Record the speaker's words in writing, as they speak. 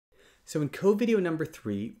So in Covideo number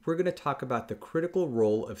 3, we're going to talk about the critical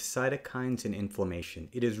role of cytokines in inflammation.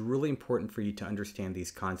 It is really important for you to understand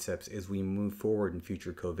these concepts as we move forward in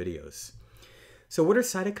future co-videos. So what are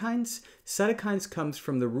cytokines? Cytokines comes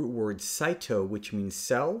from the root word cyto, which means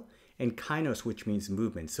cell, and kinos, which means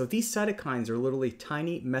movement. So these cytokines are literally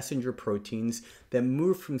tiny messenger proteins that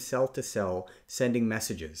move from cell to cell, sending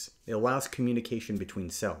messages. It allows communication between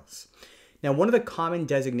cells. Now, one of the common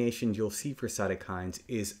designations you'll see for cytokines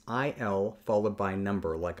is IL followed by a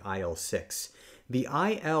number, like IL-6. The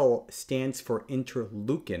IL stands for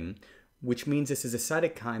interleukin, which means this is a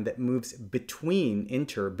cytokine that moves between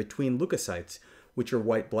leukocytes, which are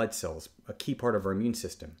white blood cells, a key part of our immune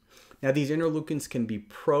system. Now, these interleukins can be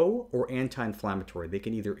pro or anti-inflammatory. They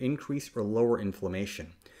can either increase or lower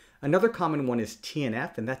inflammation. Another common one is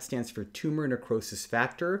TNF, and that stands for tumor necrosis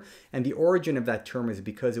factor. And the origin of that term is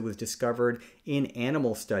because it was discovered in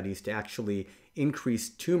animal studies to actually increase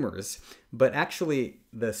tumors. But actually,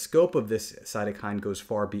 the scope of this cytokine goes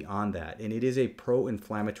far beyond that, and it is a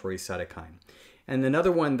pro-inflammatory cytokine. And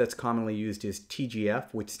another one that's commonly used is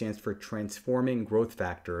TGF, which stands for transforming growth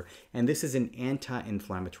factor, and this is an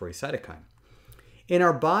anti-inflammatory cytokine. In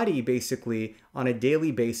our body, basically, on a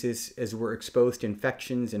daily basis, as we're exposed to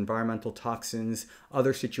infections, environmental toxins,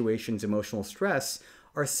 other situations, emotional stress,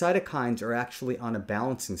 our cytokines are actually on a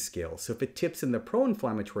balancing scale. So if it tips in the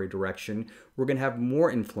pro-inflammatory direction, we're going to have more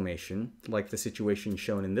inflammation, like the situation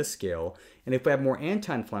shown in this scale. And if we have more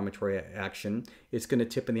anti-inflammatory action, it's going to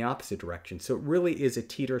tip in the opposite direction. So it really is a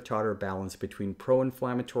teeter-totter balance between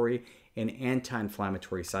pro-inflammatory and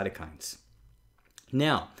anti-inflammatory cytokines.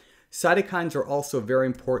 Now, cytokines are also very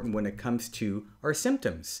important when it comes to our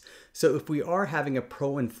symptoms. So if we are having a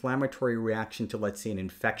pro-inflammatory reaction to, let's say, an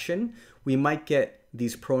infection, we might get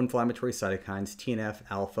these pro-inflammatory cytokines, TNF,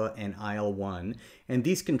 alpha, and IL-1, and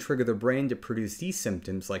these can trigger the brain to produce these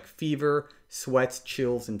symptoms like fever, sweats,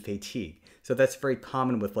 chills, and fatigue. So that's very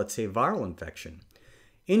common with, let's say, viral infection.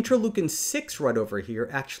 Interleukin-6 right over here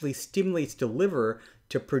actually stimulates the liver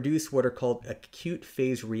to produce what are called acute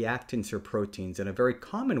phase reactants or proteins, and a very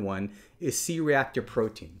common one is C-reactive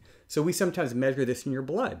protein. So we sometimes measure this in your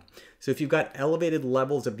blood. So if you've got elevated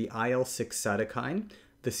levels of the IL-6 cytokine,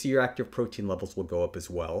 the C-reactive protein levels will go up as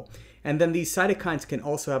well. And then these cytokines can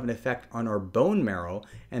also have an effect on our bone marrow,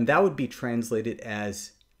 and that would be translated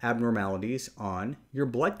as abnormalities on your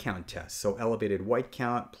blood count tests. So elevated white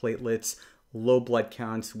count, platelets, low blood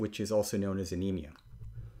counts, which is also known as anemia.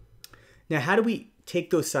 Now, how do we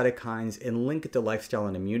take those cytokines and link it to lifestyle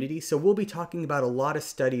and immunity? So we'll be talking about a lot of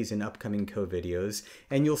studies in upcoming co-videos,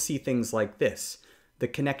 and you'll see things like this. The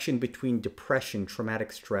connection between depression,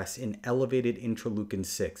 traumatic stress, and elevated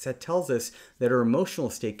interleukin-6. That tells us that our emotional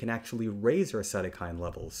state can actually raise our cytokine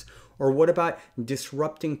levels. Or what about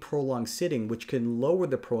disrupting prolonged sitting, which can lower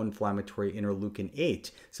the pro-inflammatory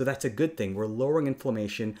interleukin-8? So that's a good thing. We're lowering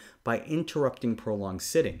inflammation by interrupting prolonged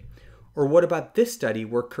sitting. Or what about this study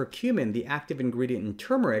where curcumin, the active ingredient in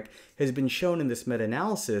turmeric, has been shown in this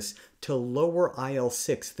meta-analysis to lower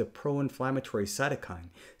IL-6, the pro-inflammatory cytokine.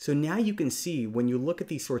 So now you can see when you look at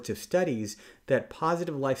these sorts of studies that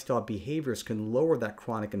positive lifestyle behaviors can lower that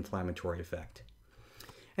chronic inflammatory effect.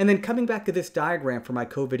 And then coming back to this diagram for my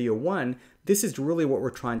co-video 1, this is really what we're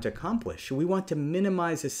trying to accomplish. We want to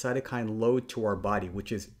minimize the cytokine load to our body,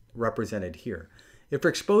 which is represented here. If we're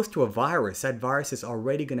exposed to a virus, that virus is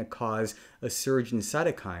already going to cause a surge in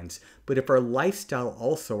cytokines. But if our lifestyle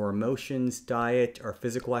also, our emotions, diet, our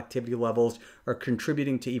physical activity levels are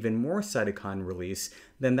contributing to even more cytokine release,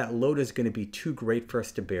 then that load is going to be too great for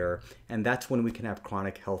us to bear, and that's when we can have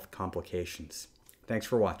chronic health complications. Thanks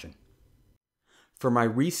for watching. For my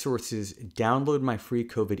resources, download my free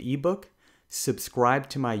COVID ebook, subscribe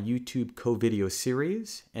to my YouTube co-video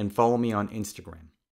series, and follow me on Instagram.